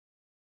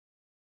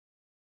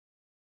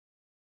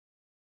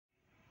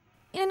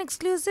In an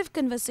exclusive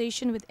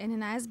conversation with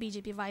Nnis,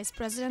 BJP Vice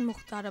President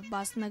Mukhtar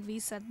Abbas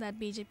Naqvi said that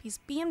BJP's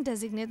PM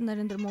designate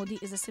Narendra Modi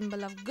is a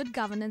symbol of good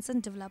governance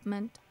and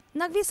development.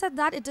 Naqvi said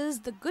that it is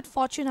the good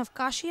fortune of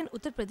Kashi and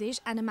Uttar Pradesh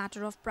and a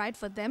matter of pride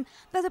for them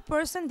that the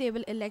person they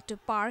will elect to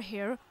power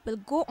here will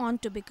go on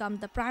to become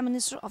the Prime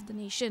Minister of the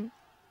nation.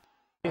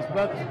 इस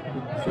वक्त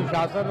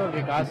सुशासन और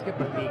विकास के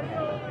प्रतीक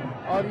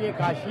हैं और ये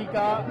काशी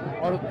का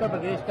और उत्तर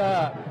प्रदेश का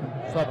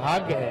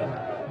सौभाग्य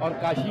है और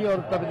काशी और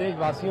उत्तर प्रदेश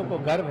वासियों को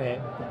गर्व है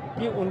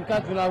कि उनका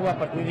चुना हुआ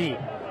प्रतिनिधि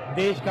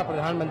देश का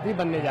प्रधानमंत्री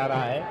बनने जा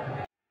रहा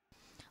है.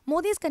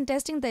 Modi is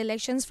contesting the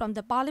elections from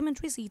the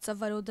parliamentary seats of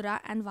Vadodara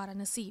and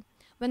Varanasi.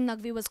 When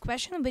Naqvi was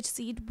questioned which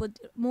seat would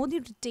Modi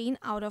retain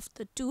out of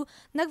the two,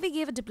 Naqvi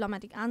gave a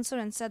diplomatic answer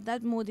and said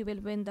that Modi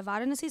will win the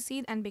Varanasi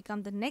seat and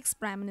become the next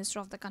Prime Minister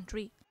of the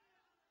country.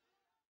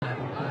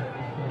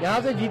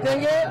 यहाँ से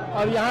जीतेंगे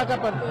और यहाँ का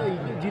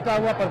जीता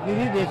हुआ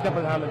प्रतिनिधि देश का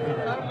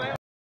प्रधानमंत्री.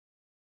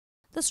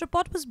 This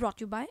report was brought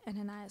to you by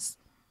Nnis.